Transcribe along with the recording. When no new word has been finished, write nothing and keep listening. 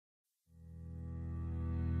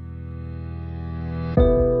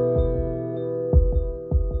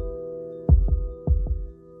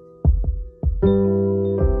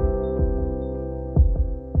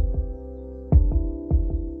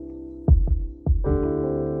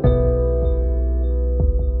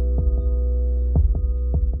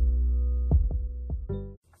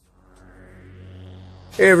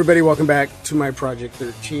Hey everybody, welcome back to my Project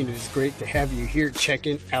 13. It is great to have you here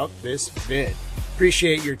checking out this vid.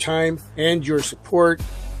 Appreciate your time and your support.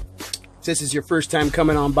 If this is your first time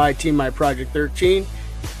coming on by Team My Project 13,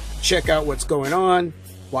 check out what's going on,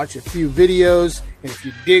 watch a few videos, and if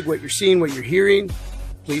you dig what you're seeing, what you're hearing,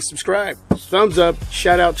 please subscribe. Thumbs up,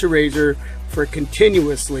 shout out to Razer for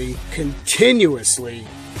continuously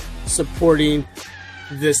supporting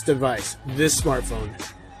this device, this smartphone.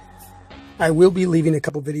 I will be leaving a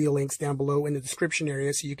couple video links down below in the description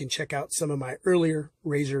area so you can check out some of my earlier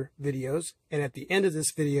Razer videos. And at the end of this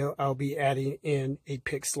video, I'll be adding in a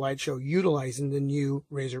pic slideshow utilizing the new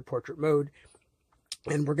Razer portrait mode.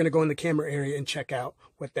 And we're going to go in the camera area and check out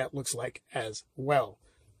what that looks like as well.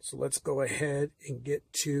 So let's go ahead and get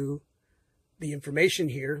to the information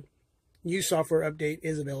here. New software update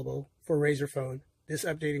is available for Razer Phone. This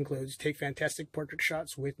update includes take fantastic portrait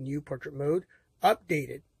shots with new portrait mode,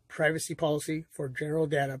 updated privacy policy for general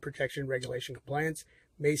data protection regulation compliance,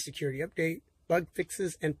 May security update, bug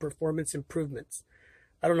fixes, and performance improvements.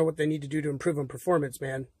 I don't know what they need to do to improve on performance,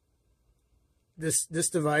 man. This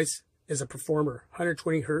device is a performer.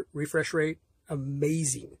 120 Hz refresh rate,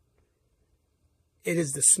 amazing. It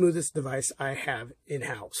is the smoothest device I have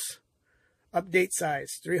in-house. Update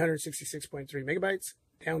size, 366.3 megabytes,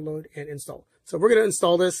 download and install. So we're going to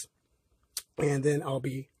install this, and then I'll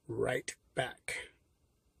be right back.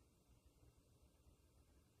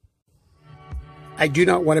 I do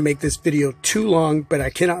not want to make this video too long, but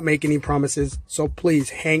I cannot make any promises, so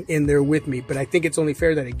please hang in there with me. But I think it's only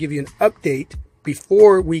fair that I give you an update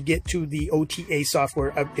before we get to the OTA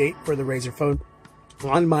software update for the Razer Phone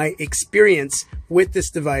on my experience with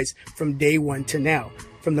this device from day one to now.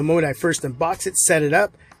 From the moment I first unboxed it, set it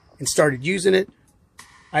up, and started using it,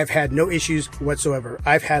 I've had no issues whatsoever.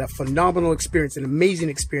 I've had a phenomenal experience, an amazing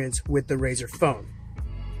experience with the Razer Phone,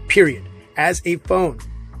 period. As a phone,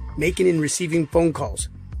 making and receiving phone calls,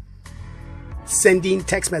 sending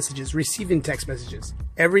text messages, receiving text messages.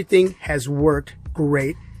 Everything has worked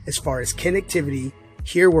great as far as connectivity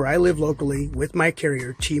here where I live locally with my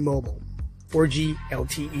carrier, T-Mobile, 4G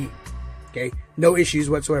LTE. Okay, no issues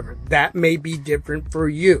whatsoever. That may be different for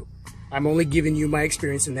you. I'm only giving you my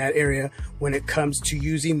experience in that area when it comes to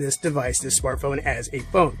using this device, this smartphone, as a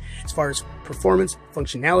phone. As far as performance,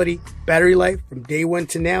 functionality, battery life, from day one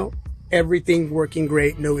to now, everything working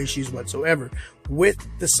great, no issues whatsoever. With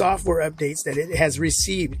the software updates that it has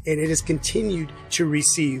received, and it has continued to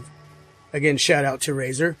receive, again, shout out to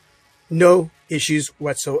Razer, no issues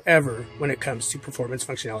whatsoever when it comes to performance,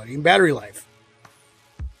 functionality, and battery life.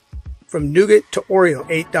 From Nougat to Oreo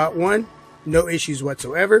 8.1, no issues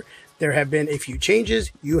whatsoever. There have been a few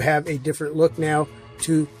changes. You have a different look now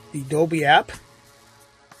to the Dolby app.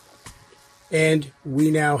 And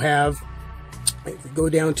we now have, if we go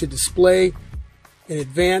down to display in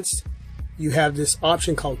advanced, you have this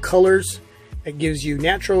option called colors that gives you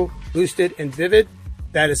natural, boosted, and vivid.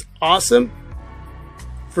 That is awesome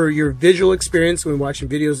for your visual experience when watching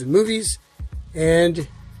videos and movies. And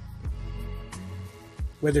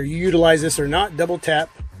whether you utilize this or not, double tap,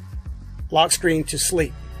 lock screen to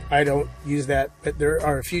sleep. I don't use that, but there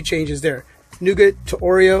are a few changes there. Nougat to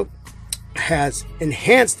Oreo has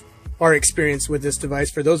enhanced our experience with this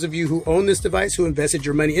device. For those of you who own this device, who invested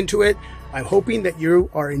your money into it, I'm hoping that you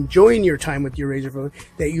are enjoying your time with your Razer Phone,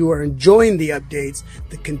 that you are enjoying the updates,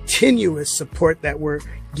 the continuous support that we're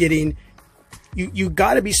getting. You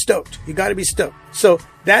got to be stoked. You got to be stoked. So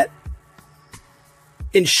that,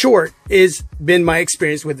 in short, has been my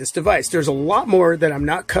experience with this device. There's a lot more that I'm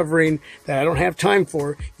not covering that I don't have time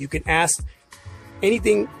for. You can ask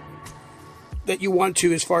anything that you want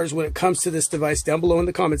to as far as when it comes to this device down below in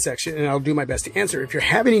the comment section, and I'll do my best to answer. If you're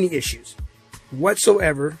having any issues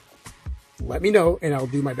whatsoever, let me know and I'll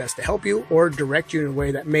do my best to help you or direct you in a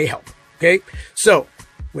way that may help. Okay, so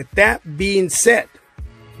with that being said,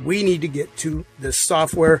 we need to get to the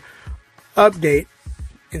software update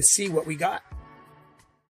and see what we got.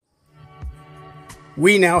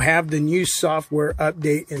 We now have the new software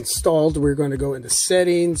update installed. We're going to go into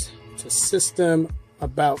settings, to system,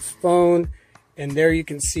 about phone, and there you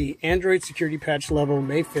can see Android security patch level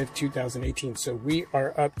May 5th, 2018. So we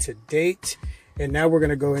are up to date. And now we're going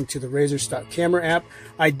to go into the Razer stock camera app.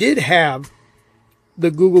 I did have the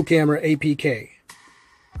Google Camera APK.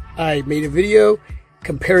 I made a video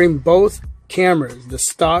comparing both cameras, the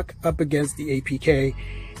stock up against the APK,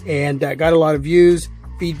 and I got a lot of views.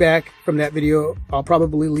 Feedback from that video. I'll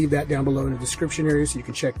probably leave that down below in the description area so you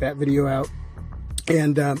can check that video out.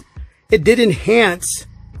 And it did enhance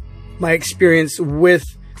my experience with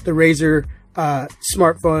the Razer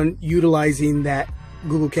smartphone utilizing that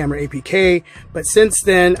Google Camera APK, but since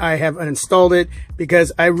then I have uninstalled it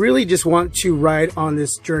because I really just want to ride on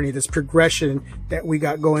this journey, this progression that we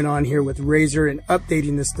got going on here with Razer and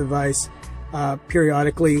updating this device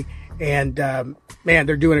periodically. And man,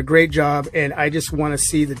 they're doing a great job, and I just want to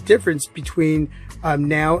see the difference between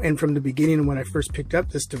now and from the beginning when I first picked up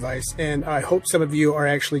this device. And I hope some of you are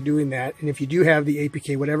actually doing that. And if you do have the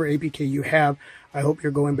APK, whatever APK you have, I hope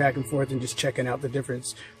you're going back and forth and just checking out the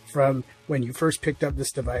difference from when you first picked up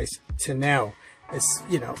this device to now. It's,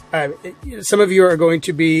 some of you are going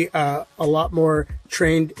to be a lot more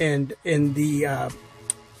trained and in the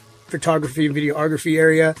photography and videography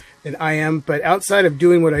area than I am, but outside of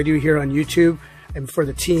doing what I do here on YouTube and for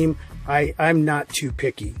the team, I'm not too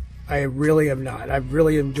picky. I really am not. I've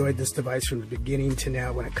really enjoyed this device from the beginning to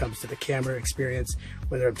now when it comes to the camera experience,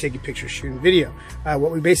 whether I'm taking pictures, shooting video.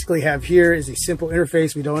 What we basically have here is a simple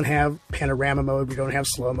interface. We don't have panorama mode. We don't have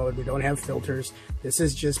slow mode. We don't have filters. This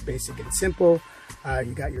is just basic and simple.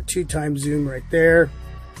 You got your 2x zoom right there.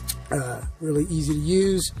 Really easy to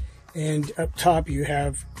use. And up top you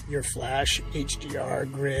have your flash, HDR,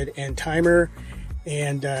 grid, and timer.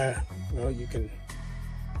 And well, you can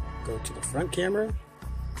go to the front camera,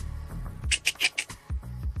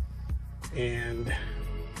 and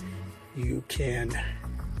you can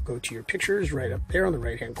go to your pictures right up there on the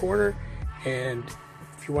right hand corner. And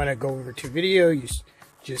if you want to go over to video, you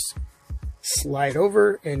just slide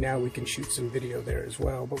over, and now we can shoot some video there as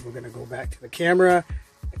well. But we're going to go back to the camera.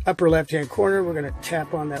 Upper left hand corner, we're going to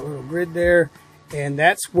tap on that little grid there, and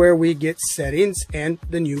that's where we get settings and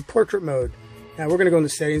the new portrait mode. Now we're going to go into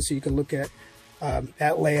settings so you can look at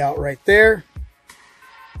that layout right there.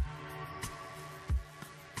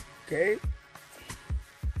 Okay,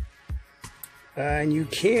 and you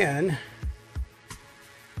can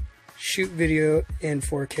shoot video in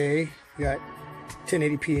 4K. You got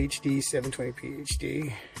 1080p HD, 720p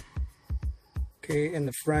HD. Okay, in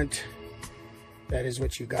the front, that is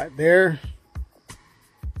what you got there.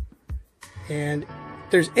 And if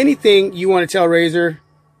there's anything you want to tell Razer,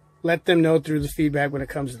 let them know through the feedback when it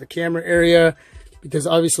comes to the camera area, because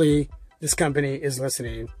obviously this company is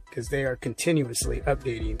listening because they are continuously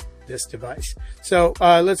updating this device. So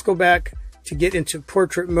let's go back to get into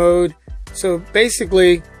portrait mode. So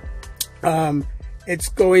basically, it's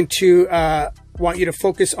going to want you to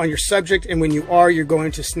focus on your subject, and when you are, you're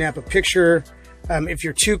going to snap a picture. If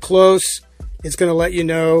you're too close, it's going to let you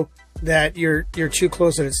know that you're too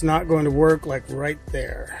close and it's not going to work, like right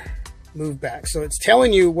there. Move back. So it's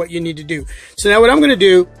telling you what you need to do. So now what I'm going to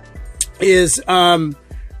do is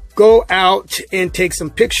go out and take some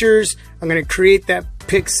pictures. I'm going to create that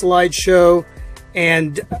pic slideshow,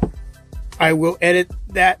 and I will edit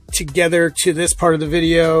that together to this part of the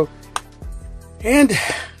video. And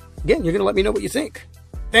again, you're going to let me know what you think.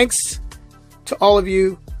 Thanks to all of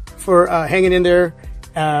you for hanging in there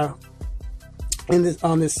on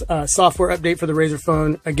this software update for the Razer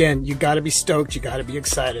phone. Again, you got to be stoked. You got to be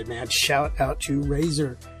excited, man. Shout out to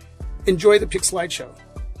Razer. Enjoy the pic slideshow.